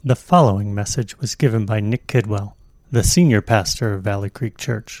The following message was given by Nick Kidwell, the senior pastor of Valley Creek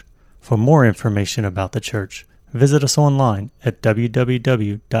Church. For more information about the church, visit us online at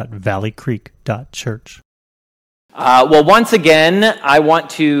www.valleycreek.church. Once again, I want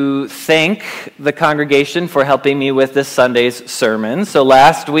to thank the congregation for helping me with this Sunday's sermon. So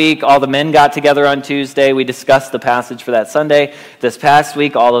last week, all the men got together on Tuesday. We discussed the passage for that Sunday. This past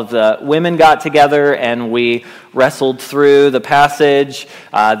week, all of the women got together and we wrestled through the passage.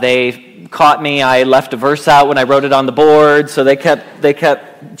 They caught me. I left a verse out when I wrote it on the board, so they kept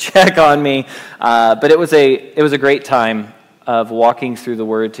check on me. But it was a great time of walking through the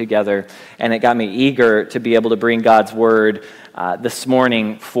Word together, and it got me eager to be able to bring God's Word this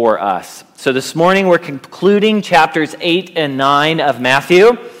morning for us. So this morning we're concluding chapters 8 and 9 of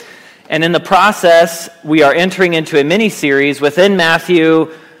Matthew, and in the process we are entering into a mini-series within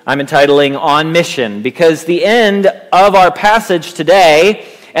Matthew I'm entitling On Mission, because the end of our passage today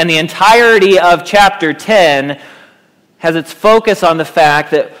and the entirety of chapter 10 has its focus on the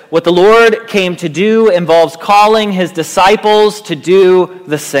fact that what the Lord came to do involves calling his disciples to do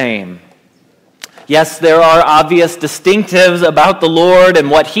the same. Yes, there are obvious distinctives about the Lord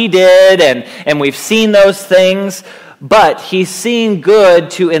and what he did, and we've seen those things, but he's seen good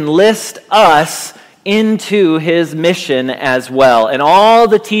to enlist us into his mission as well. And all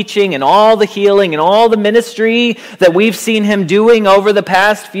the teaching and all the healing and all the ministry that we've seen him doing over the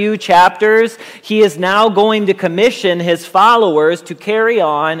past few chapters, he is now going to commission his followers to carry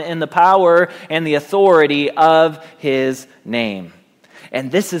on in the power and the authority of his name.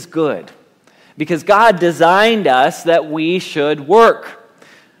 And this is good, because God designed us that we should work.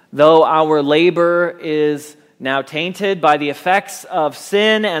 Though our labor is now tainted by the effects of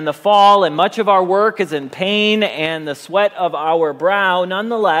sin and the fall, and much of our work is in pain and the sweat of our brow,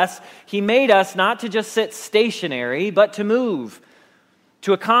 nonetheless, he made us not to just sit stationary, but to move,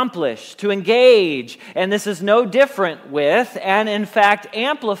 to accomplish, to engage. And this is no different with, and in fact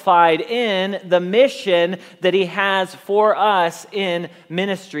amplified in, the mission that he has for us in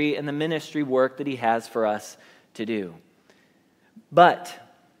ministry and the ministry work that he has for us to do. But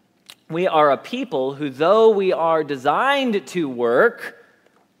we are a people who, though we are designed to work,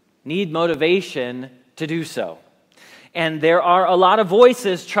 need motivation to do so. And there are a lot of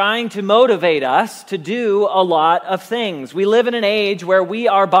voices trying to motivate us to do a lot of things. We live in an age where we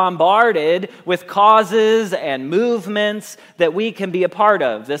are bombarded with causes and movements that we can be a part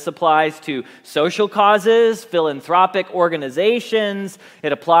of. This applies to social causes, philanthropic organizations.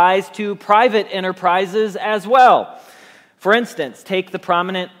 It applies to private enterprises as well. For instance, take the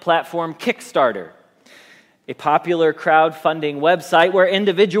prominent platform Kickstarter, a popular crowdfunding website where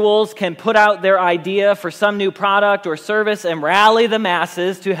individuals can put out their idea for some new product or service and rally the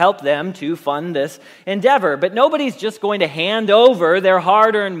masses to help them to fund this endeavor. But nobody's just going to hand over their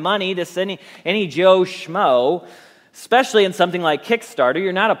hard-earned money to any Joe Schmo, especially in something like Kickstarter.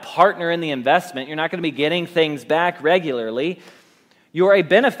 You're not a partner in the investment. You're not going to be getting things back regularly. You're a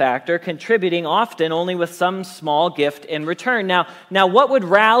benefactor, contributing often only with some small gift in return. Now, what would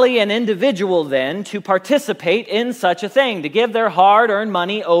rally an individual then to participate in such a thing, to give their hard-earned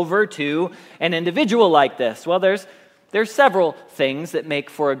money over to an individual like this? Well, there's several things that make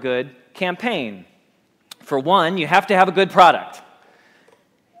for a good campaign. For one, you have to have a good product.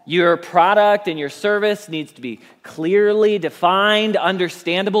 Your product and your service needs to be clearly defined,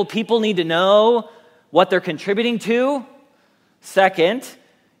 understandable. People need to know what they're contributing to. Second,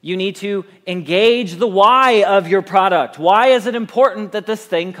 you need to engage the why of your product. Why is it important that this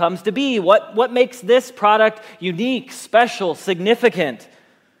thing comes to be? What makes this product unique, special, significant?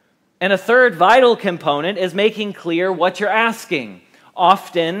 And a third vital component is making clear what you're asking.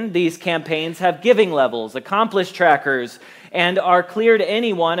 Often, these campaigns have giving levels, accomplish trackers, and are clear to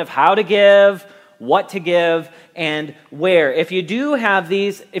anyone of how to give, what to give, and where. If you don't have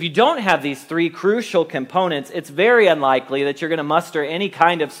these three crucial components, it's very unlikely that you're going to muster any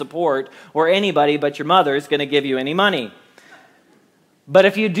kind of support, or anybody but your mother is going to give you any money. But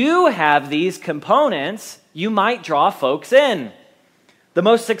if you do have these components, you might draw folks in. The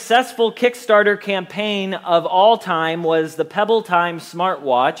most successful Kickstarter campaign of all time was the Pebble Time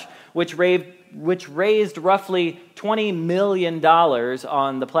smartwatch, which raised roughly $20 million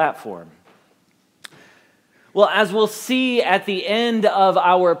on the platform. Well, as we'll see at the end of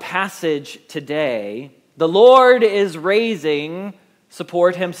our passage today, the Lord is raising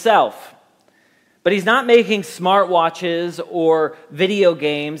support himself. But he's not making smartwatches or video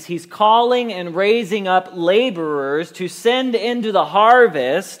games. He's calling and raising up laborers to send into the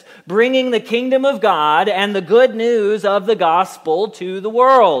harvest, bringing the kingdom of God and the good news of the gospel to the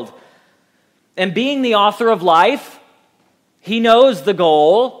world. And being the author of life, He knows the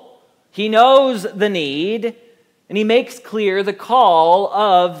goal, he knows the need, and he makes clear the call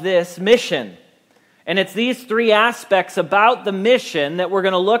of this mission. And it's these three aspects about the mission that we're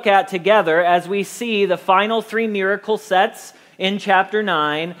going to look at together as we see the final three miracle sets in chapter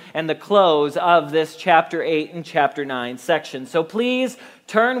 9 and the close of this chapter 8 and chapter 9 section. So please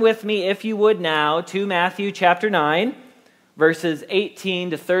turn with me, if you would now, to Matthew chapter 9, verses 18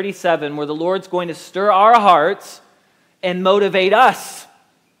 to 37, where the Lord's going to stir our hearts and motivate us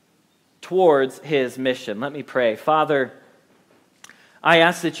towards his mission. Let me pray. Father, I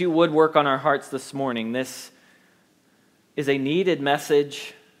ask that you would work on our hearts this morning. This is a needed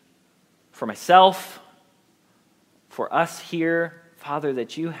message for myself, for us here, Father,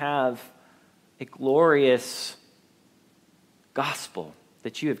 that you have a glorious gospel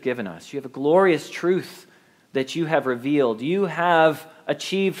that you have given us. You have a glorious truth that you have revealed. You have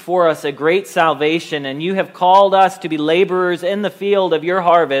achieved for us a great salvation, and you have called us to be laborers in the field of your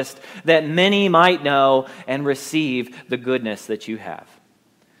harvest, that many might know and receive the goodness that you have.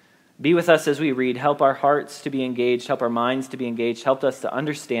 Be with us as we read. Help our hearts to be engaged. Help our minds to be engaged. Help us to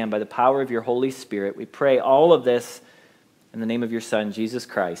understand by the power of your Holy Spirit. We pray all of this in the name of your Son, Jesus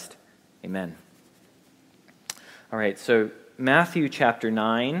Christ. Amen. All right, so Matthew chapter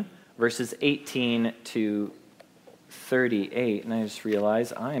 9, verses 18 to 38. And I just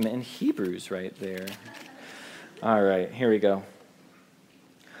realized I'm in Hebrews right there. All right, here we go.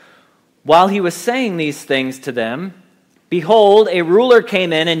 While he was saying these things to them, behold, a ruler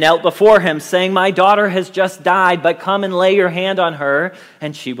came in and knelt before him, saying, "My daughter has just died, but come and lay your hand on her,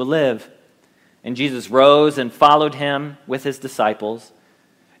 and she will live." And Jesus rose and followed him with his disciples.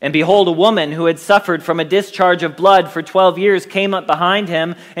 And behold, a woman who had suffered from a discharge of blood for 12 years came up behind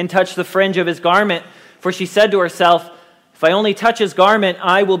him and touched the fringe of his garment. For she said to herself, "If I only touch his garment,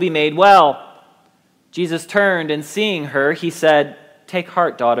 I will be made well." Jesus turned, and seeing her, he said, "Take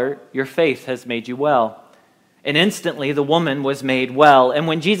heart, daughter, your faith has made you well." And instantly the woman was made well. And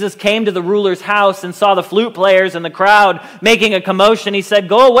when Jesus came to the ruler's house and saw the flute players and the crowd making a commotion, he said,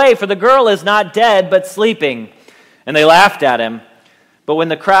 "Go away, for the girl is not dead, but sleeping." And they laughed at him. But when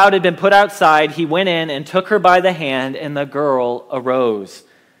the crowd had been put outside, he went in and took her by the hand, and the girl arose.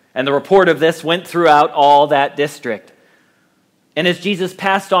 And the report of this went throughout all that district. And as Jesus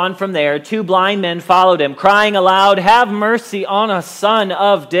passed on from there, 2 blind men followed him, crying aloud, "Have mercy on us, Son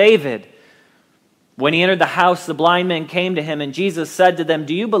of David." When he entered the house, the blind men came to him, and Jesus said to them,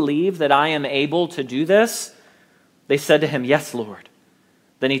 "Do you believe that I am able to do this?" They said to him, "Yes, Lord."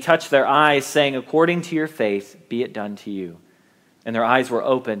 Then he touched their eyes, saying, "According to your faith, be it done to you." And their eyes were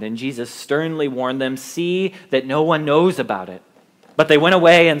opened, and Jesus sternly warned them, "See that no one knows about it." But they went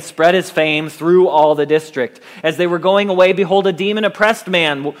away and spread his fame through all the district. As they were going away, behold, a demon-oppressed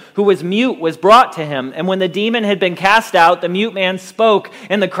man who was mute was brought to him. And when the demon had been cast out, the mute man spoke,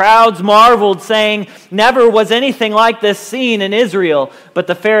 and the crowds marveled, saying, "Never was anything like this seen in Israel." But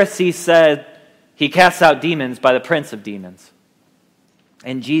the Pharisees said, "He casts out demons by the prince of demons."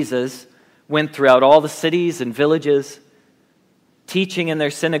 And Jesus went throughout all the cities and villages, teaching in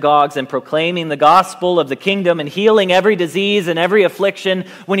their synagogues and proclaiming the gospel of the kingdom and healing every disease and every affliction.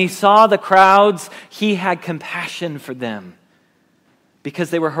 When he saw the crowds, he had compassion for them, because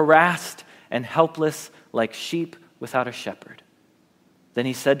they were harassed and helpless like sheep without a shepherd. Then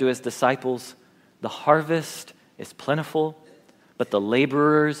he said to his disciples, "The harvest is plentiful, but the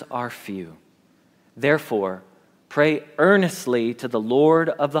laborers are few. Therefore, pray earnestly to the Lord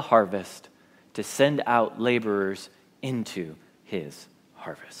of the harvest to send out laborers into his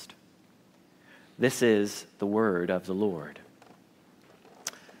harvest." This is the word of the Lord.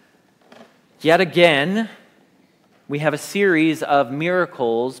 Yet again, we have a series of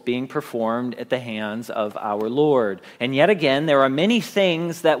miracles being performed at the hands of our Lord. And yet again, there are many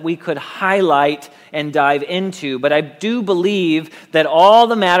things that we could highlight and dive into, but I do believe that all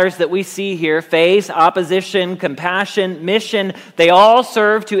the matters that we see here, faith, opposition, compassion, mission, they all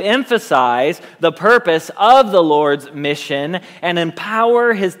serve to emphasize the purpose of the Lord's mission and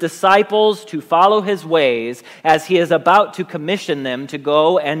empower his disciples to follow his ways as he is about to commission them to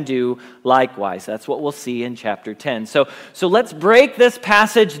go and do likewise. That's what we'll see in chapter 10. So let's break this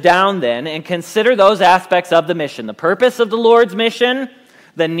passage down then and consider those aspects of the mission. The purpose of the Lord's mission,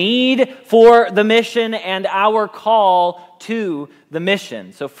 the need for the mission, and our call to the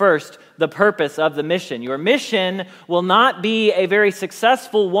mission. So first, the purpose of the mission. Your mission will not be a very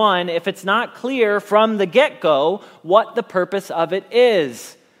successful one if it's not clear from the get-go what the purpose of it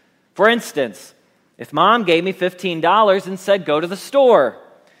is. For instance, if Mom gave me $15 and said, "Go to the store,"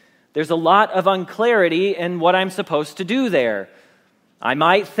 there's a lot of unclarity in what I'm supposed to do there. I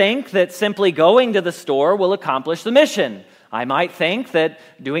might think that simply going to the store will accomplish the mission. I might think that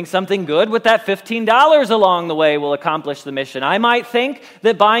doing something good with that $15 along the way will accomplish the mission. I might think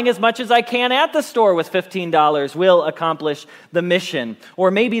that buying as much as I can at the store with $15 will accomplish the mission.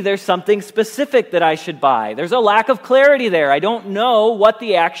 Or maybe there's something specific that I should buy. There's a lack of clarity there. I don't know what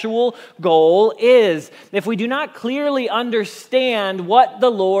the actual goal is. If we do not clearly understand what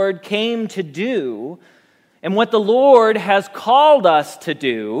the Lord came to do and what the Lord has called us to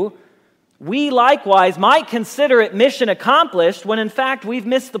do, we likewise might consider it mission accomplished when in fact we've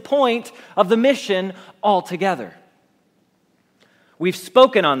missed the point of the mission altogether. We've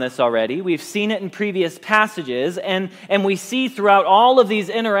spoken on this already. We've seen it in previous passages, and we see throughout all of these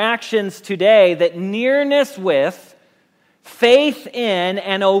interactions today that nearness with, faith in,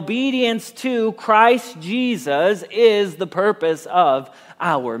 and obedience to Christ Jesus is the purpose of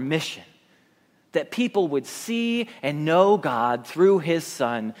our mission. That people would see and know God through His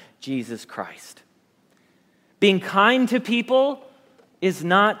Son, Jesus Christ. Being kind to people is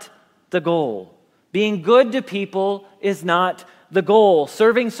not the goal. Being good to people is not the goal.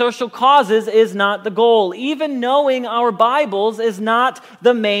 Serving social causes is not the goal. Even knowing our Bibles is not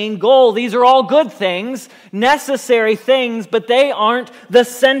the main goal. These are all good things, necessary things, but they aren't the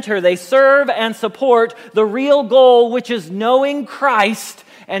center. They serve and support the real goal, which is knowing Christ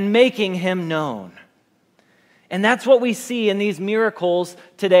and making Him known. And that's what we see in these miracles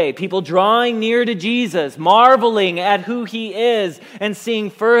today. People drawing near to Jesus, marveling at who He is, and seeing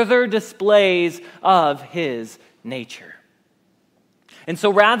further displays of His nature. And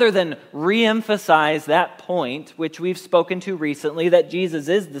so rather than re-emphasize that point, which we've spoken to recently, that Jesus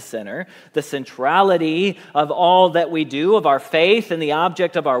is the center, the centrality of all that we do, of our faith and the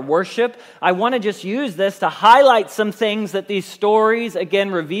object of our worship, I want to just use this to highlight some things that these stories, again,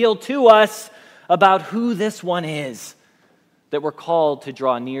 reveal to us about who this one is that we're called to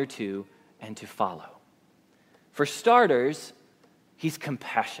draw near to and to follow. For starters, He's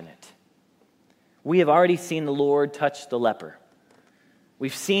compassionate. We have already seen the Lord touch the leper.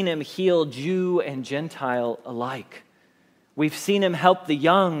 We've seen Him heal Jew and Gentile alike. We've seen Him help the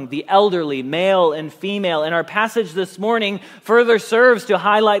young, the elderly, male and female. And our passage this morning further serves to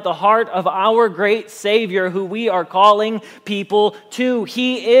highlight the heart of our great Savior who we are calling people to.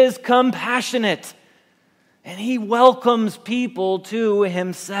 He is compassionate, and He welcomes people to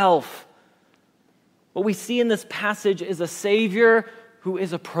Himself. What we see in this passage is a Savior who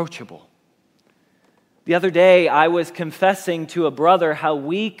is approachable. The other day, I was confessing to a brother how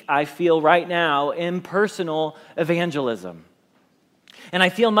weak I feel right now in personal evangelism. And I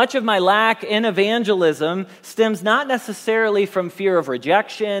feel much of my lack in evangelism stems not necessarily from fear of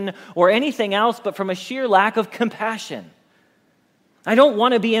rejection or anything else, but from a sheer lack of compassion. I don't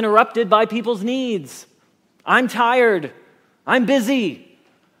want to be interrupted by people's needs. I'm tired. I'm busy.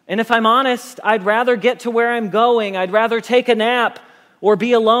 And if I'm honest, I'd rather get to where I'm going. I'd rather take a nap or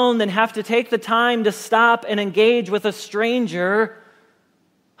be alone than have to take the time to stop and engage with a stranger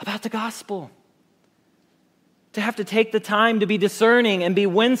about the gospel. To have to take the time to be discerning and be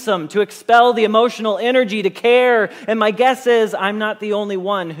winsome, to expel the emotional energy to care. And my guess is I'm not the only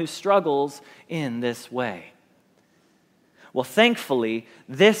one who struggles in this way. Well, thankfully,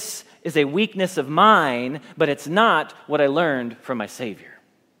 this is a weakness of mine, but it's not what I learned from my Savior.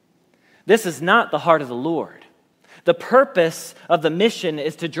 This is not the heart of the Lord. The purpose of the mission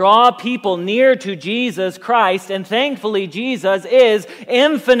is to draw people near to Jesus Christ, and thankfully Jesus is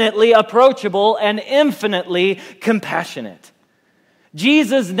infinitely approachable and infinitely compassionate.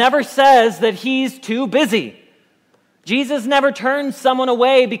 Jesus never says that He's too busy. Jesus never turns someone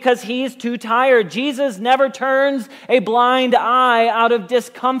away because he's too tired. Jesus never turns a blind eye out of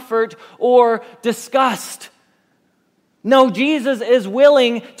discomfort or disgust. No, Jesus is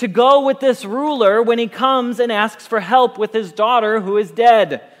willing to go with this ruler when he comes and asks for help with his daughter who is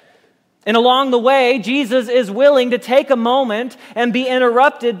dead. And along the way, Jesus is willing to take a moment and be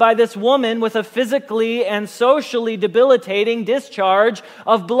interrupted by this woman with a physically and socially debilitating discharge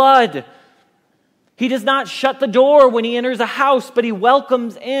of blood. He does not shut the door when he enters a house, but he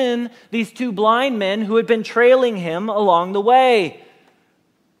welcomes in these two blind men who had been trailing him along the way.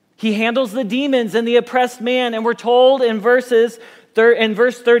 He handles the demons and the oppressed man, and we're told in verse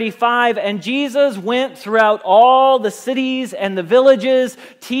 35, and Jesus went throughout all the cities and the villages,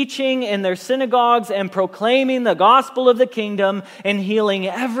 teaching in their synagogues and proclaiming the gospel of the kingdom and healing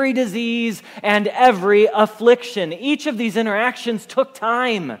every disease and every affliction. Each of these interactions took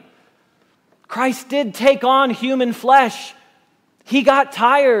time. Christ did take on human flesh. He got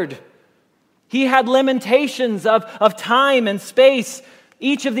tired. He had limitations of time and space.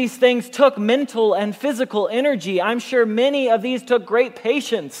 Each of these things took mental and physical energy. I'm sure many of these took great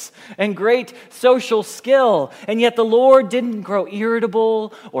patience and great social skill. And yet the Lord didn't grow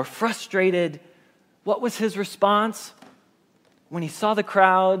irritable or frustrated. What was his response? When he saw the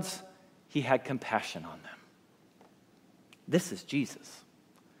crowds, he had compassion on them. This is Jesus.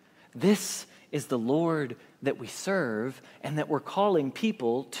 This is the Lord that we serve and that we're calling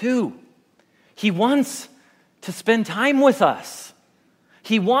people to. He wants to spend time with us.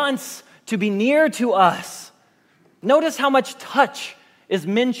 He wants to be near to us. Notice how much touch is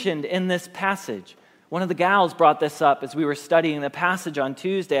mentioned in this passage. One of the gals brought this up as we were studying the passage on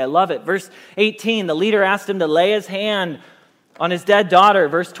Tuesday. I love it. Verse 18, the leader asked him to lay his hand on his dead daughter.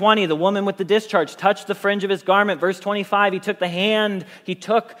 Verse 20, the woman with the discharge touched the fringe of his garment. Verse 25, he took the hand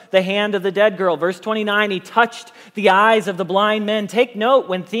of the dead girl. Verse 29, he touched the eyes of the blind men. Take note,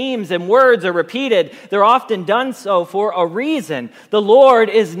 when themes and words are repeated, they're often done so for a reason. The Lord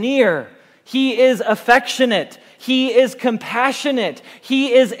is near. He is affectionate. He is compassionate.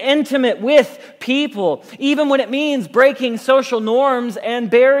 He is intimate with people, even when it means breaking social norms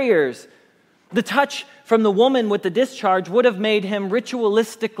and barriers. The touch from the woman with the discharge would have made him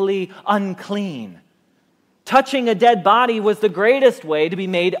ritualistically unclean. Touching a dead body was the greatest way to be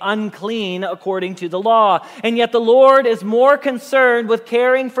made unclean according to the law. And yet the Lord is more concerned with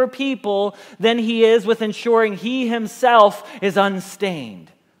caring for people than he is with ensuring he himself is unstained.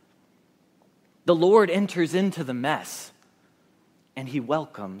 The Lord enters into the mess and he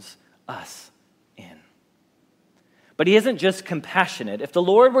welcomes us in. But he isn't just compassionate. If the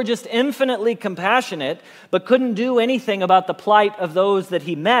Lord were just infinitely compassionate, but couldn't do anything about the plight of those that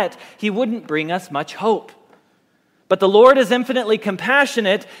he met, he wouldn't bring us much hope. But the Lord is infinitely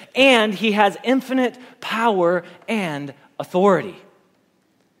compassionate, and he has infinite power and authority.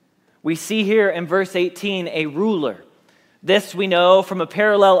 We see here in verse 18 a ruler. This we know from a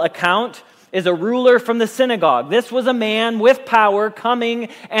parallel account is a ruler from the synagogue. This was a man with power coming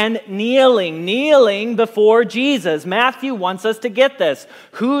and kneeling before Jesus. Matthew wants us to get this.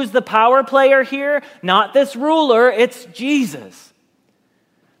 Who's the power player here? Not this ruler, it's Jesus.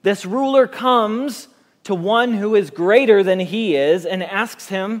 This ruler comes to one who is greater than he is and asks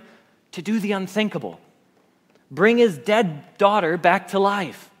him to do the unthinkable. Bring his dead daughter back to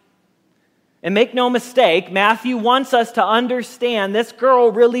life. And make no mistake, Matthew wants us to understand this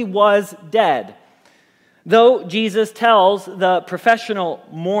girl really was dead. Though Jesus tells the professional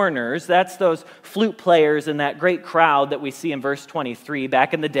mourners, that's those flute players in that great crowd that we see in verse 23.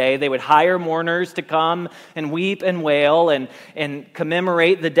 Back in the day, they would hire mourners to come and weep and wail and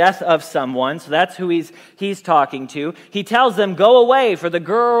commemorate the death of someone. So that's who he's talking to. He tells them, go away, for the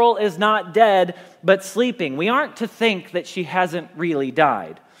girl is not dead, but sleeping. We aren't to think that she hasn't really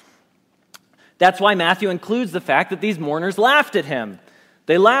died. That's why Matthew includes the fact that these mourners laughed at him.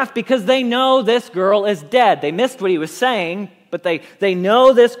 They laughed because they know this girl is dead. They missed what he was saying, but they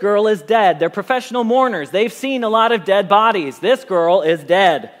know this girl is dead. They're professional mourners. They've seen a lot of dead bodies. This girl is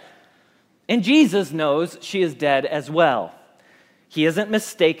dead. And Jesus knows she is dead as well. He isn't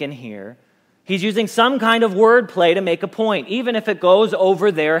mistaken here. He's using some kind of wordplay to make a point, even if it goes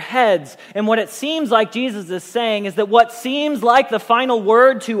over their heads. And what it seems like Jesus is saying is that what seems like the final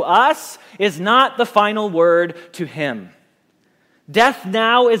word to us is not the final word to him. Death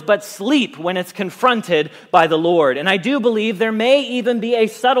now is but sleep when it's confronted by the Lord. And I do believe there may even be a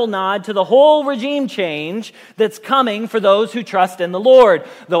subtle nod to the whole regime change that's coming for those who trust in the Lord,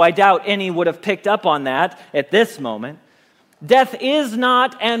 though I doubt any would have picked up on that at this moment. Death is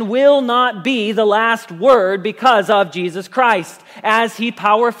not and will not be the last word because of Jesus Christ, as he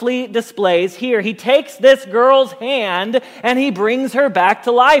powerfully displays here. He takes this girl's hand and he brings her back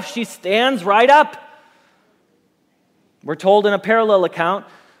to life. She stands right up. We're told in a parallel account,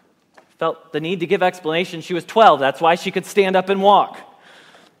 felt the need to give explanation. She was 12. That's why she could stand up and walk.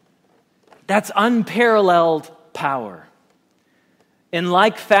 That's unparalleled power. In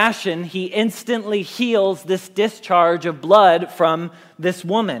like fashion, he instantly heals this discharge of blood from this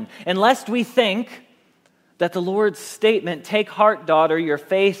woman. And lest we think that the Lord's statement, "Take heart, daughter, your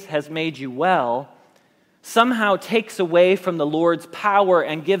faith has made you well," somehow takes away from the Lord's power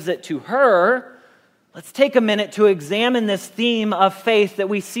and gives it to her, let's take a minute to examine this theme of faith that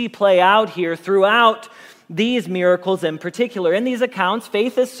we see play out here throughout these miracles in particular. In these accounts,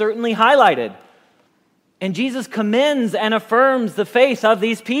 faith is certainly highlighted. And Jesus commends and affirms the faith of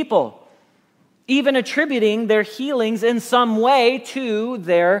these people, even attributing their healings in some way to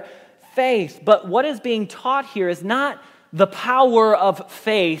their faith. But what is being taught here is not the power of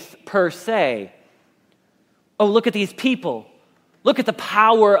faith per se. Oh, look at these people. Look at the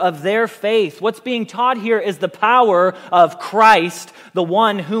power of their faith. What's being taught here is the power of Christ, the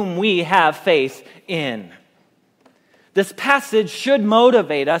one whom we have faith in. This passage should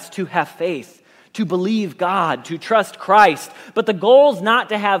motivate us to have faith, to believe God, to trust Christ. But the goal is not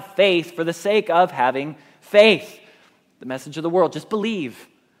to have faith for the sake of having faith. The message of the world, just believe.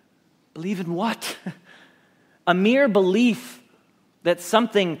 Believe in what? A mere belief that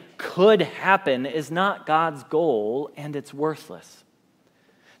something could happen is not God's goal, and it's worthless.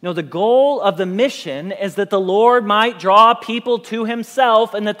 No, the goal of the mission is that the Lord might draw people to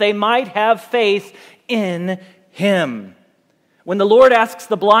himself and that they might have faith in him. When the Lord asks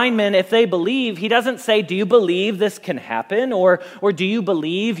the blind men if they believe, he doesn't say, do you believe this can happen? Or do you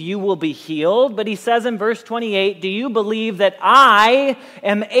believe you will be healed? But he says in verse 28, do you believe that I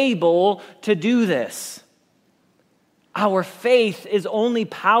am able to do this? Our faith is only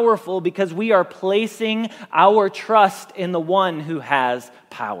powerful because we are placing our trust in the one who has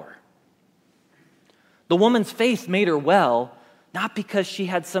power. The woman's faith made her well, not because she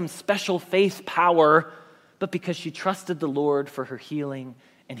had some special faith power, but because she trusted the Lord for her healing,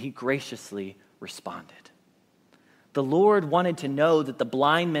 and he graciously responded. The Lord wanted to know that the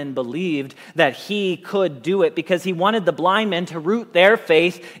blind men believed that he could do it because he wanted the blind men to root their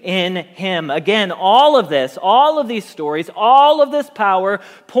faith in him. Again, all of these stories, all of this power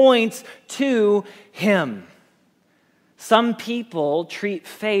points to him. Some people treat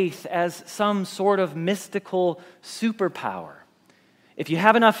faith as some sort of mystical superpower. If you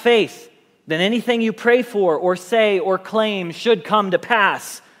have enough faith, then anything you pray for or say or claim should come to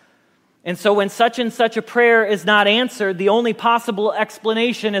pass. And so when such and such a prayer is not answered, the only possible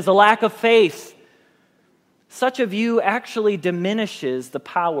explanation is a lack of faith. Such a view actually diminishes the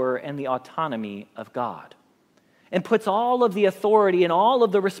power and the autonomy of God and puts all of the authority and all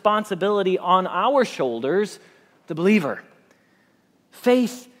of the responsibility on our shoulders, the believer.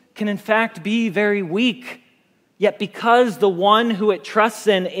 Faith can in fact be very weak, yet because the one who it trusts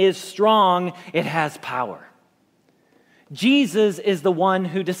in is strong, it has power. Jesus is the one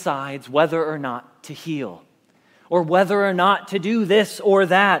who decides whether or not to heal, or whether or not to do this or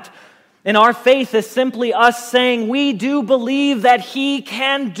that. And our faith is simply us saying we do believe that he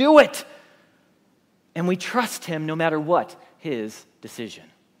can do it. And we trust him no matter what his decision.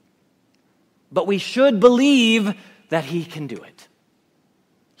 But we should believe that he can do it.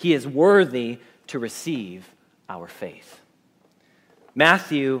 He is worthy to receive our faith.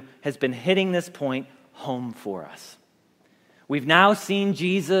 Matthew has been hitting this point home for us. We've now seen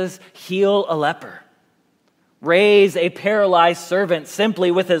Jesus heal a leper, raise a paralyzed servant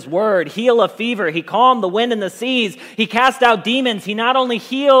simply with his word, heal a fever. He calmed the wind and the seas. He cast out demons. He not only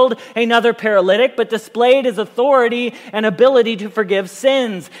healed another paralytic, but displayed his authority and ability to forgive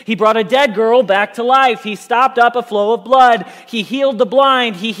sins. He brought a dead girl back to life. He stopped up a flow of blood. He healed the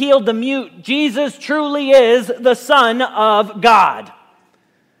blind. He healed the mute. Jesus truly is the Son of God,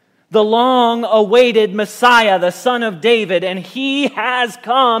 the long-awaited Messiah, the Son of David, and he has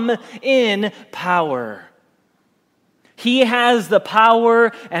come in power. He has the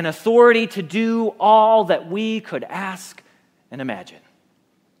power and authority to do all that we could ask and imagine.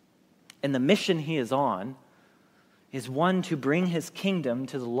 And the mission he is on is one to bring his kingdom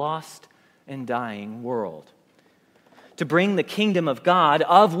to the lost and dying world. To bring the kingdom of God,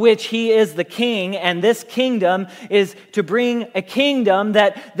 of which he is the king, and this kingdom is to bring a kingdom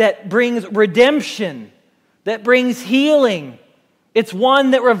that brings redemption, that brings healing. It's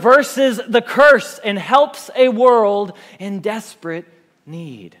one that reverses the curse and helps a world in desperate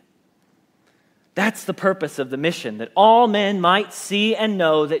need. That's the purpose of the mission, that all men might see and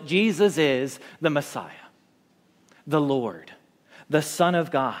know that Jesus is the Messiah, the Lord, the Son of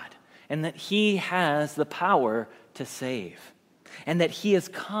God, and that he has the power to save, and that he has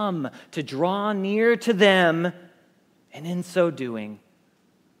come to draw near to them, and in so doing,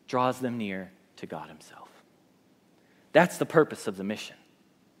 draws them near to God himself. That's the purpose of the mission.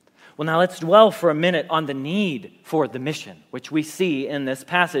 Well, now let's dwell for a minute on the need for the mission, which we see in this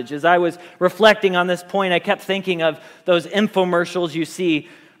passage. As I was reflecting on this point, I kept thinking of those infomercials you see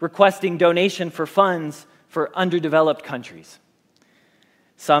requesting donation for funds for underdeveloped countries.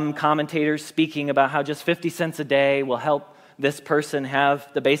 Some commentators speaking about how just 50 cents a day will help this person have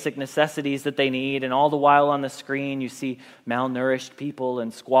the basic necessities that they need, and all the while on the screen you see malnourished people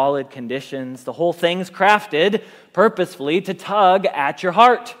in squalid conditions. The whole thing's crafted purposefully to tug at your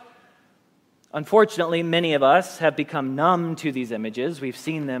heart. Unfortunately, many of us have become numb to these images. We've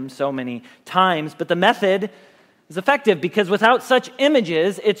seen them so many times, but the method is effective because without such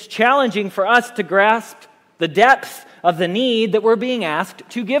images, it's challenging for us to grasp the depth of the need that we're being asked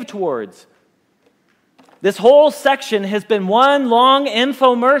to give towards. This whole section has been one long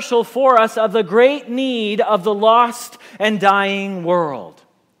infomercial for us of the great need of the lost and dying world.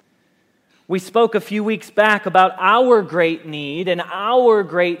 We spoke a few weeks back about our great need and our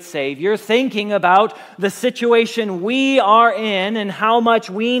great Savior, thinking about the situation we are in and how much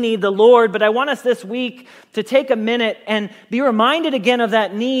we need the Lord. But I want us this week to take a minute and be reminded again of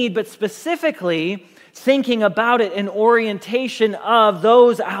that need, but specifically thinking about it in orientation of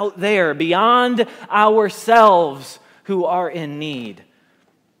those out there beyond ourselves who are in need.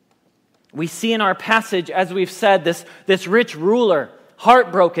 We see in our passage, as we've said, this rich ruler,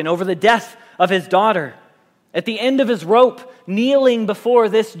 heartbroken over the death of his daughter, at the end of his rope, kneeling before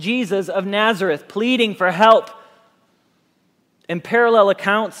this Jesus of Nazareth, pleading for help. In parallel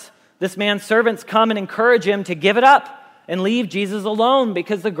accounts, this man's servants come and encourage him to give it up and leave Jesus alone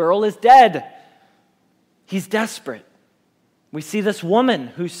because the girl is dead. He's desperate. We see this woman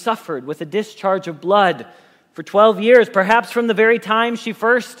who suffered with a discharge of blood for 12 years, perhaps from the very time she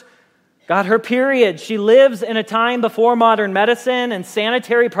first got her period. She lives in a time before modern medicine and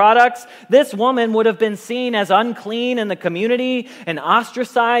sanitary products. This woman would have been seen as unclean in the community and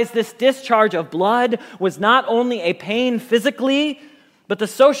ostracized. This discharge of blood was not only a pain physically, but the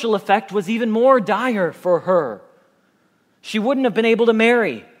social effect was even more dire for her. She wouldn't have been able to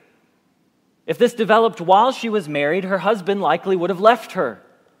marry. If this developed while she was married, her husband likely would have left her.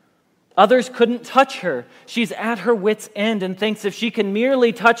 Others couldn't touch her. She's at her wit's end and thinks if she can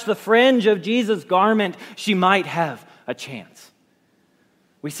merely touch the fringe of Jesus' garment, she might have a chance.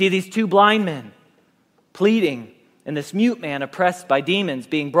 We see these two blind men pleading, and this mute man oppressed by demons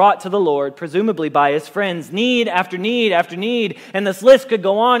being brought to the Lord, presumably by his friends, need after need after need. And this list could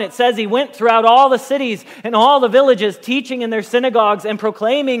go on. It says he went throughout all the cities and all the villages, teaching in their synagogues and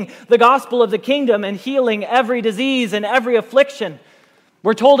proclaiming the gospel of the kingdom and healing every disease and every affliction.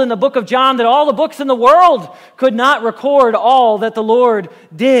 We're told in the book of John that all the books in the world could not record all that the Lord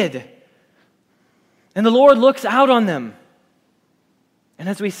did. And the Lord looks out on them. And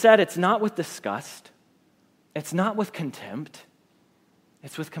as we said, it's not with disgust. It's not with contempt,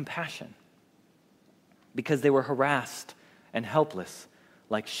 it's with compassion, because they were harassed and helpless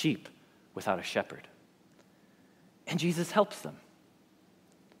like sheep without a shepherd. And Jesus helps them.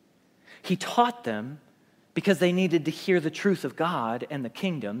 He taught them because they needed to hear the truth of God and the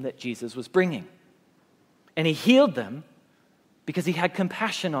kingdom that Jesus was bringing. And he healed them because he had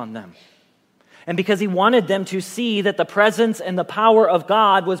compassion on them. And because he wanted them to see that the presence and the power of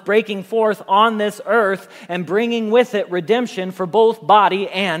God was breaking forth on this earth and bringing with it redemption for both body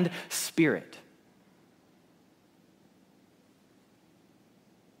and spirit.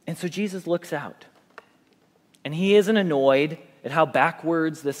 And so Jesus looks out. And he isn't annoyed at how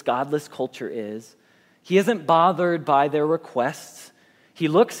backwards this godless culture is. He isn't bothered by their requests. He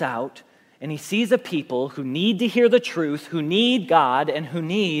looks out and he sees a people who need to hear the truth, who need God, and who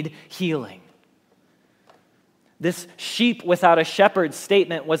need healing. This sheep without a shepherd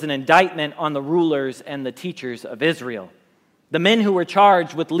statement was an indictment on the rulers and the teachers of Israel. The men who were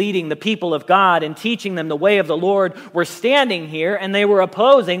charged with leading the people of God and teaching them the way of the Lord were standing here and they were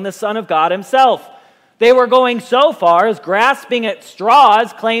opposing the Son of God himself. They were going so far as grasping at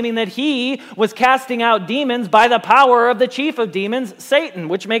straws, claiming that he was casting out demons by the power of the chief of demons, Satan,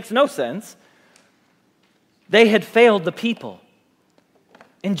 which makes no sense. They had failed the people.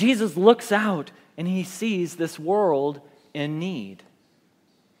 And Jesus looks out and he sees this world in need.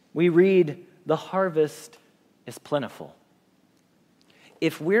 We read, the harvest is plentiful.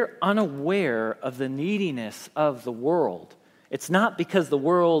 If we're unaware of the neediness of the world, it's not because the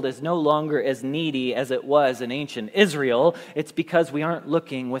world is no longer as needy as it was in ancient Israel. It's because we aren't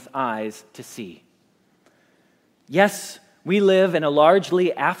looking with eyes to see. Yes, we live in a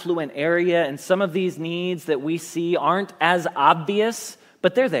largely affluent area, and some of these needs that we see aren't as obvious,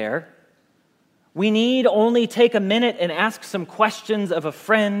 but they're there. We need only take a minute and ask some questions of a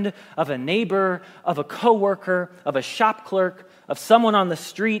friend, of a neighbor, of a coworker, of a shop clerk, of someone on the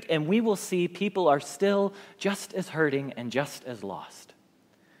street, and we will see people are still just as hurting and just as lost,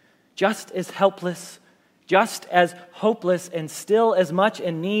 just as helpless, just as hopeless, and still as much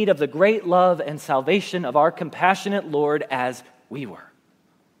in need of the great love and salvation of our compassionate Lord as we were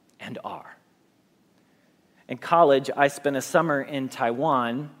and are. In college, I spent a summer in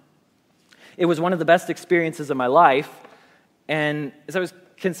Taiwan. It was one of the best experiences of my life, and as I was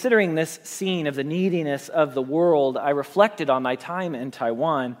considering this scene of the neediness of the world, I reflected on my time in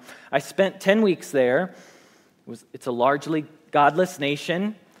Taiwan. I spent 10 weeks there. It's a largely godless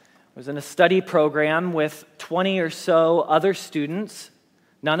nation. I was in a study program with 20 or so other students,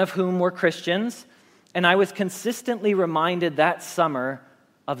 none of whom were Christians, and I was consistently reminded that summer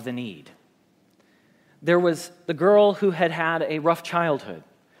of the need. There was the girl who had had a rough childhood.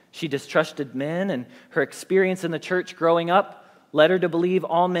 She distrusted men, and her experience in the church growing up led her to believe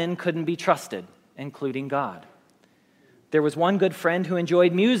all men couldn't be trusted, including God. There was one good friend who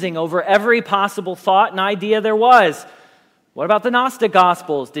enjoyed musing over every possible thought and idea there was. What about the Gnostic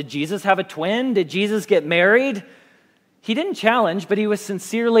Gospels? Did Jesus have a twin? Did Jesus get married? He didn't challenge, but he was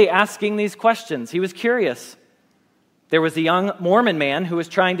sincerely asking these questions. He was curious. There was a young Mormon man who was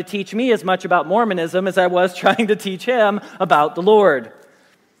trying to teach me as much about Mormonism as I was trying to teach him about the Lord.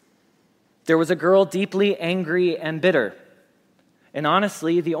 There was a girl deeply angry and bitter. And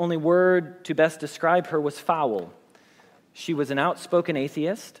honestly, the only word to best describe her was foul. She was an outspoken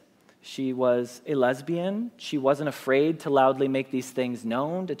atheist. She was a lesbian. She wasn't afraid to loudly make these things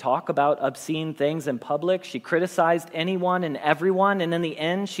known, to talk about obscene things in public. She criticized anyone and everyone, and in the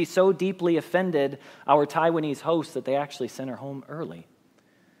end, she so deeply offended our Taiwanese hosts that they actually sent her home early.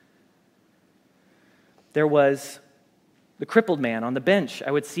 There was the crippled man on the bench I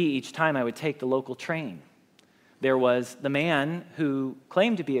would see each time I would take the local train. There was the man who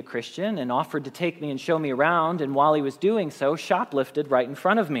claimed to be a Christian and offered to take me and show me around, and while he was doing so, shoplifted right in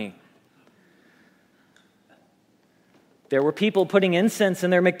front of me. There were people putting incense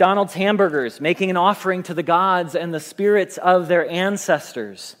in their McDonald's hamburgers, making an offering to the gods and the spirits of their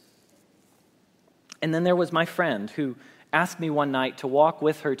ancestors. And then there was my friend who asked me one night to walk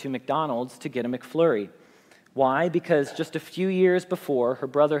with her to McDonald's to get a McFlurry. Why? Because just a few years before, her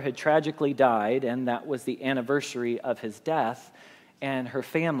brother had tragically died, and that was the anniversary of his death, and her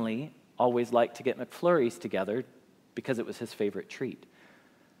family always liked to get McFlurries together because it was his favorite treat.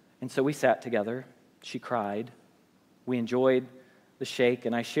 And so we sat together. She cried. We enjoyed the shake,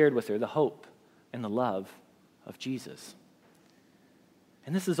 and I shared with her the hope and the love of Jesus.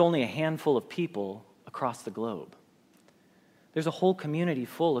 And this is only a handful of people across the globe. There's a whole community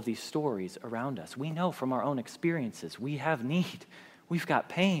full of these stories around us. We know from our own experiences, we have need. We've got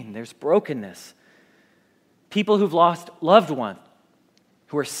pain. There's brokenness. People who've lost loved ones,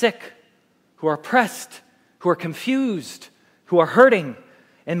 who are sick, who are oppressed, who are confused, who are hurting,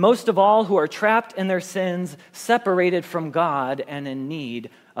 and most of all, who are trapped in their sins, separated from God, and in need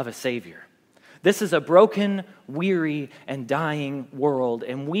of a Savior. This is a broken, weary, and dying world,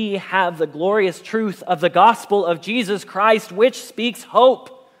 and we have the glorious truth of the gospel of Jesus Christ, which speaks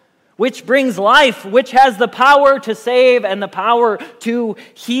hope, which brings life, which has the power to save and the power to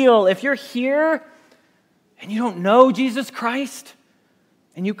heal. If you're here and you don't know Jesus Christ,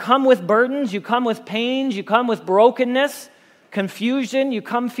 and you come with burdens, you come with pains, you come with brokenness, confusion, you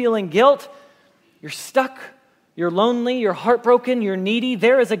come feeling guilt, you're stuck, you're lonely, you're heartbroken, you're needy,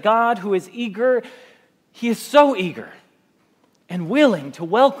 there is a God who is eager. He is so eager and willing to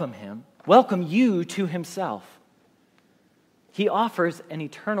welcome you to himself. He offers an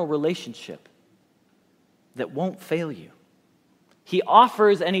eternal relationship that won't fail you. He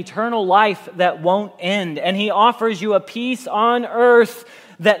offers an eternal life that won't end, and he offers you a peace on earth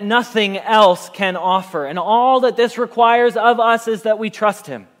that nothing else can offer. And all that this requires of us is that we trust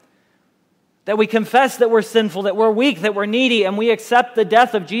him, that we confess that we're sinful, that we're weak, that we're needy, and we accept the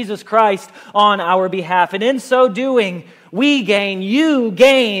death of Jesus Christ on our behalf. And in so doing, you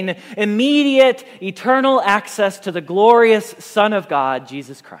gain immediate, eternal access to the glorious Son of God,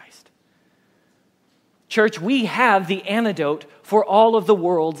 Jesus Christ. Church, we have the antidote for all of the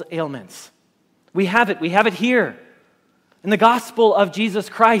world's ailments. We have it here. In the gospel of Jesus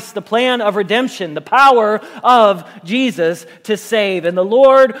Christ, the plan of redemption, the power of Jesus to save. And the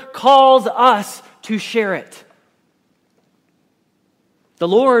Lord calls us to share it. The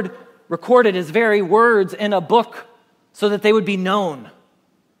Lord recorded his very words in a book so that they would be known,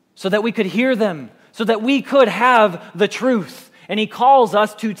 so that we could hear them, so that we could have the truth. And he calls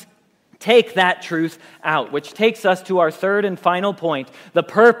us to take that truth out, which takes us to our third and final point. The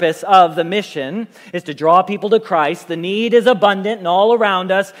purpose of the mission is to draw people to Christ. The need is abundant and all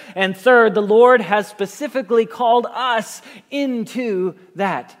around us. And third, the Lord has specifically called us into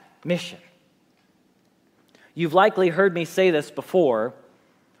that mission. You've likely heard me say this before,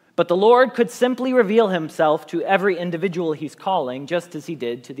 but the Lord could simply reveal himself to every individual he's calling, just as he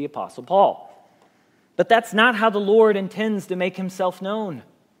did to the Apostle Paul. But that's not how the Lord intends to make himself known.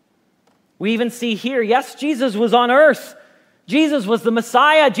 We even see here, yes, Jesus was on earth. Jesus was the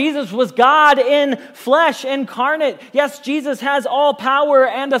Messiah. Jesus was God in flesh incarnate. Yes, Jesus has all power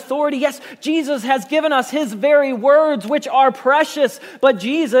and authority. Yes, Jesus has given us his very words, which are precious. But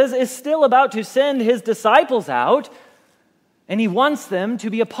Jesus is still about to send his disciples out, and he wants them to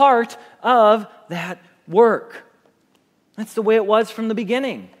be a part of that work. That's the way it was from the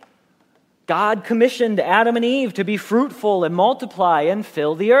beginning. God commissioned Adam and Eve to be fruitful and multiply and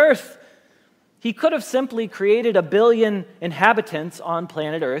fill the earth. He could have simply created 1 billion inhabitants on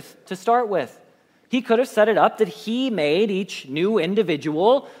planet Earth to start with. He could have set it up that he made each new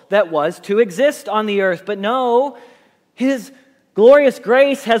individual that was to exist on the earth. But no, his glorious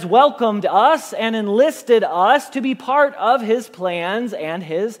grace has welcomed us and enlisted us to be part of his plans and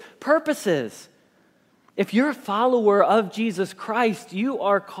his purposes. If you're a follower of Jesus Christ, you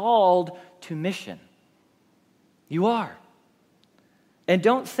are called to mission. You are. And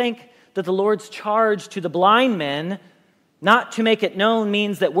don't think that the Lord's charge to the blind men not to make it known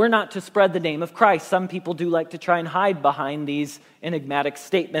means that we're not to spread the name of Christ. Some people do like to try and hide behind these enigmatic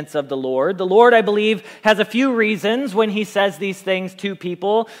statements of the Lord. The Lord, I believe, has a few reasons when he says these things to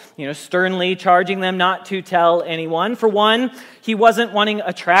people, sternly charging them not to tell anyone. For one, he wasn't wanting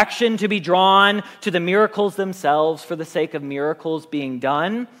attraction to be drawn to the miracles themselves for the sake of miracles being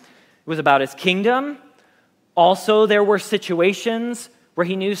done. It was about his kingdom. Also, there were situations where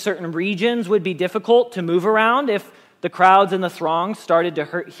he knew certain regions would be difficult to move around if the crowds and the throngs started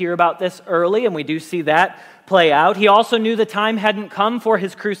to hear about this early, and we do see that play out. He also knew the time hadn't come for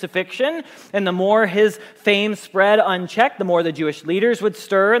his crucifixion, and the more his fame spread unchecked, the more the Jewish leaders would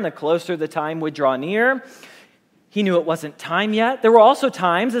stir, and the closer the time would draw near. He knew it wasn't time yet. There were also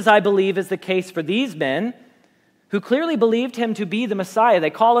times, as I believe is the case for these men, who clearly believed him to be the Messiah. They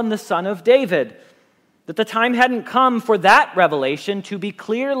call him the Son of David. That the time hadn't come for that revelation to be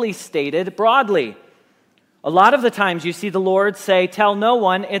clearly stated broadly. A lot of the times you see the Lord say, tell no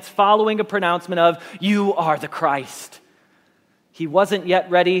one, it's following a pronouncement of, you are the Christ. He wasn't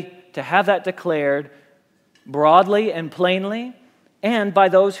yet ready to have that declared broadly and plainly, and by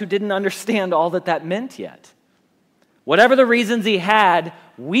those who didn't understand all that meant yet. Whatever the reasons he had,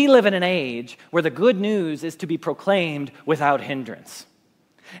 we live in an age where the good news is to be proclaimed without hindrance.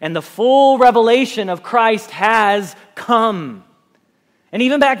 And the full revelation of Christ has come. And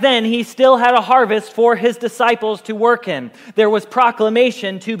even back then, he still had a harvest for his disciples to work in. There was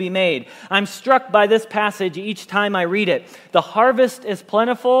proclamation to be made. I'm struck by this passage each time I read it. The harvest is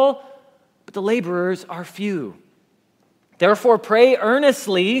plentiful, but the laborers are few. Therefore, pray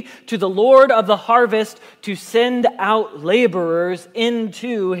earnestly to the Lord of the harvest to send out laborers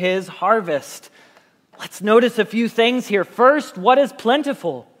into his harvest. Let's notice a few things here. First, what is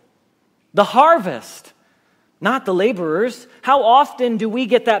plentiful? The harvest, not the laborers. How often do we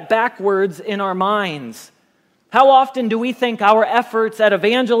get that backwards in our minds? How often do we think our efforts at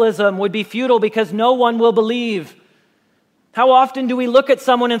evangelism would be futile because no one will believe? How often do we look at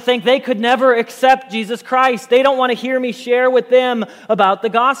someone and think they could never accept Jesus Christ? They don't want to hear me share with them about the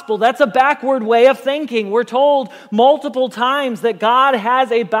gospel. That's a backward way of thinking. We're told multiple times that God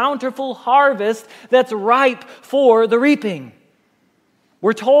has a bountiful harvest that's ripe for the reaping.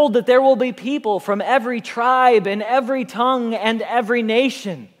 We're told that there will be people from every tribe and every tongue and every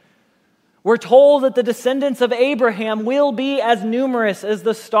nation. We're told that the descendants of Abraham will be as numerous as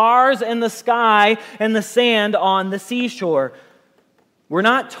the stars in the sky and the sand on the seashore. We're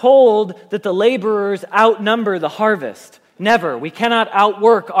not told that the laborers outnumber the harvest. Never. We cannot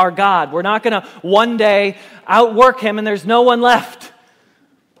outwork our God. We're not going to one day outwork him and there's no one left.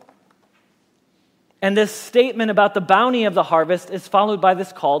 And this statement about the bounty of the harvest is followed by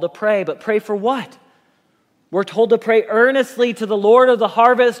this call to pray. But pray for what? We're told to pray earnestly to the Lord of the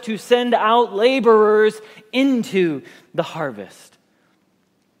harvest to send out laborers into the harvest.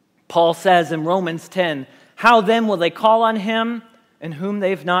 Paul says in Romans 10, how then will they call on him in whom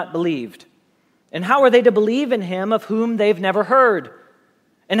they've not believed? And how are they to believe in him of whom they've never heard?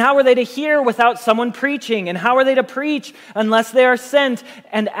 And how are they to hear without someone preaching? And how are they to preach unless they are sent?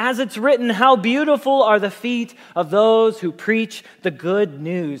 And as it's written, how beautiful are the feet of those who preach the good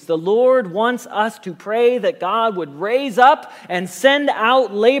news. The Lord wants us to pray that God would raise up and send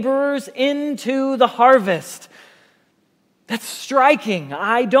out laborers into the harvest. That's striking.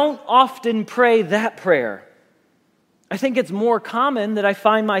 I don't often pray that prayer. I think it's more common that I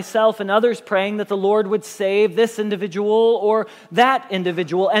find myself and others praying that the Lord would save this individual or that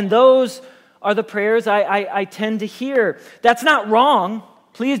individual. And those are the prayers I tend to hear. That's not wrong.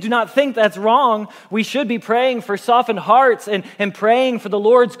 Please do not think that's wrong. We should be praying for softened hearts and praying for the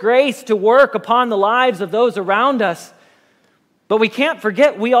Lord's grace to work upon the lives of those around us. But we can't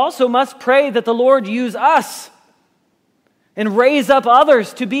forget, we also must pray that the Lord use us and raise up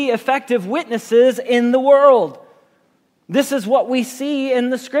others to be effective witnesses in the world. This is what we see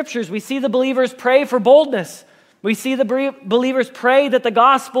in the Scriptures. We see the believers pray for boldness. We see the believers pray that the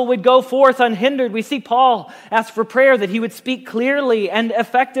gospel would go forth unhindered. We see Paul ask for prayer that he would speak clearly and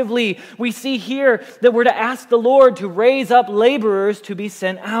effectively. We see here that we're to ask the Lord to raise up laborers to be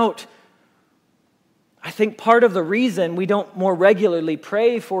sent out. I think part of the reason we don't more regularly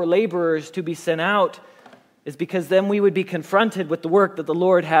pray for laborers to be sent out is because then we would be confronted with the work that the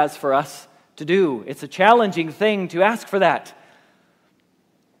Lord has for us to do. It's a challenging thing to ask for that.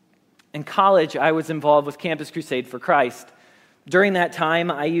 In college, I was involved with Campus Crusade for Christ. During that time,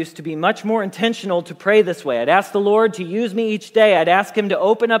 I used to be much more intentional to pray this way. I'd ask the Lord to use me each day. I'd ask Him to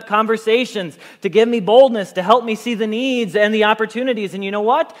open up conversations, to give me boldness, to help me see the needs and the opportunities. And you know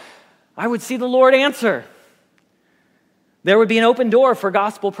what? I would see the Lord answer. There would be an open door for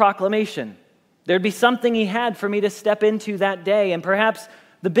gospel proclamation. There'd be something He had for me to step into that day. And perhaps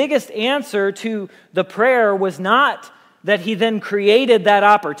the biggest answer to the prayer was not that He then created that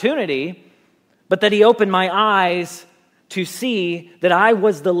opportunity, but that He opened my eyes to see that I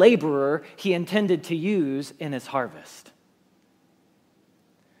was the laborer He intended to use in His harvest.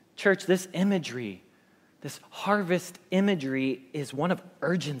 Church, this imagery, this harvest imagery, is one of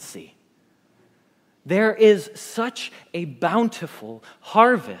urgency. There is such a bountiful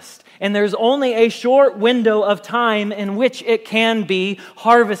harvest, and there's only a short window of time in which it can be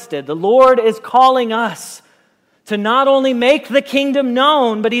harvested. The Lord is calling us to not only make the kingdom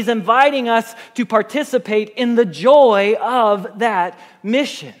known, but He's inviting us to participate in the joy of that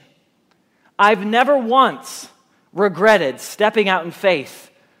mission. I've never once regretted stepping out in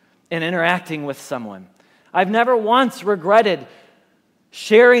faith and interacting with someone. I've never once regretted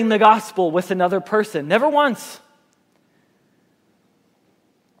sharing the gospel with another person. Never once.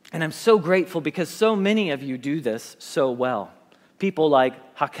 And I'm so grateful because so many of you do this so well. People like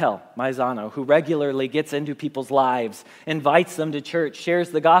Raquel Maizano, who regularly gets into people's lives, invites them to church, shares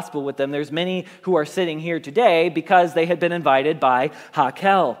the gospel with them. There's many who are sitting here today because they had been invited by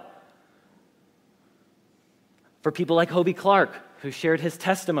Raquel. For people like Hobie Clark, who shared his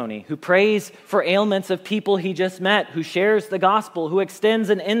testimony, who prays for ailments of people he just met, who shares the gospel, who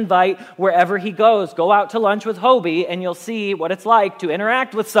extends an invite wherever he goes. Go out to lunch with Hobie and you'll see what it's like to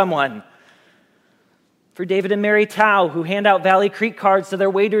interact with someone. For David and Mary Tao, who hand out Valley Creek cards to their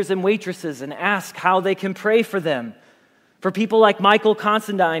waiters and waitresses and ask how they can pray for them. For people like Michael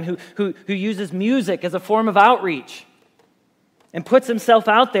Considine, who uses music as a form of outreach and puts himself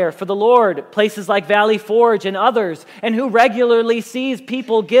out there for the Lord, places like Valley Forge and others, and who regularly sees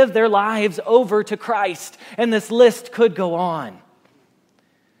people give their lives over to Christ. And this list could go on.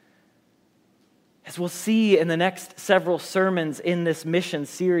 As we'll see in the next several sermons in this mission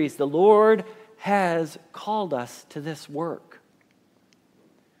series, the Lord has called us to this work.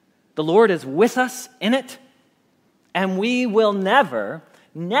 The Lord is with us in it, and we will never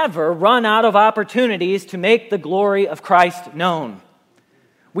run out of opportunities to make the glory of Christ known.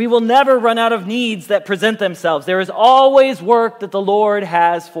 We will never run out of needs that present themselves. There is always work that the Lord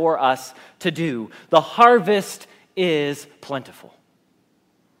has for us to do. The harvest is plentiful.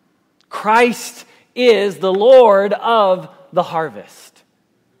 Christ is the Lord of the harvest.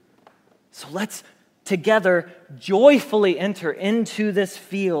 So let's together joyfully enter into this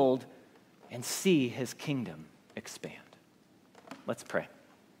field and see His kingdom expand. Let's pray.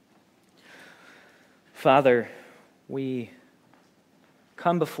 Father, we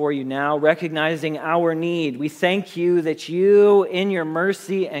come before You now recognizing our need. We thank You that You, in Your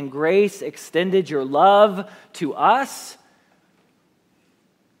mercy and grace, extended Your love to us.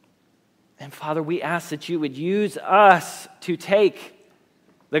 And Father, we ask that You would use us to take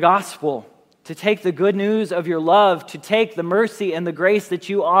the gospel, to take the good news of Your love, to take the mercy and the grace that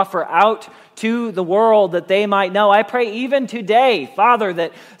You offer out to the world that they might know. I pray even today, Father,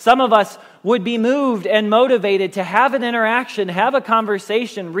 that some of us would be moved and motivated to have an interaction, have a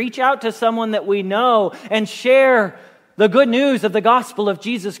conversation, reach out to someone that we know and share the good news of the gospel of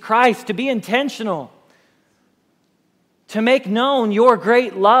Jesus Christ, to be intentional, to make known Your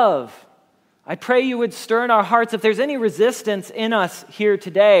great love. I pray You would stir in our hearts. If there's any resistance in us here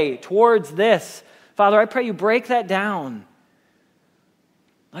today towards this, Father, I pray You break that down.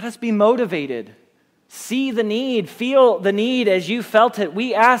 Let us be motivated. See the need, feel the need as You felt it.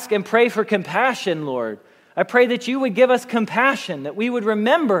 We ask and pray for compassion, Lord. I pray that You would give us compassion, that we would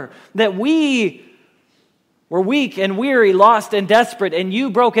remember that we were weak and weary, lost and desperate, and You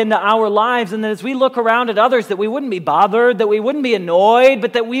broke into our lives, and that as we look around at others, that we wouldn't be bothered, that we wouldn't be annoyed,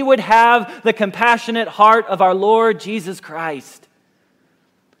 but that we would have the compassionate heart of our Lord Jesus Christ.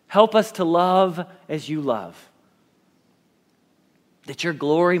 Help us to love as You love, that Your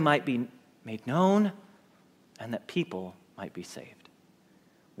glory might be made known and that people might be saved.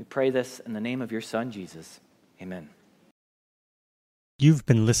 We pray this in the name of Your Son, Jesus. Amen. You've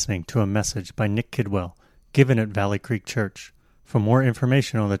been listening to a message by Nick Kidwell, given at Valley Creek Church. For more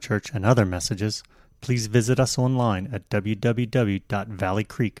information on the church and other messages, please visit us online at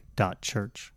www.valleycreek.church.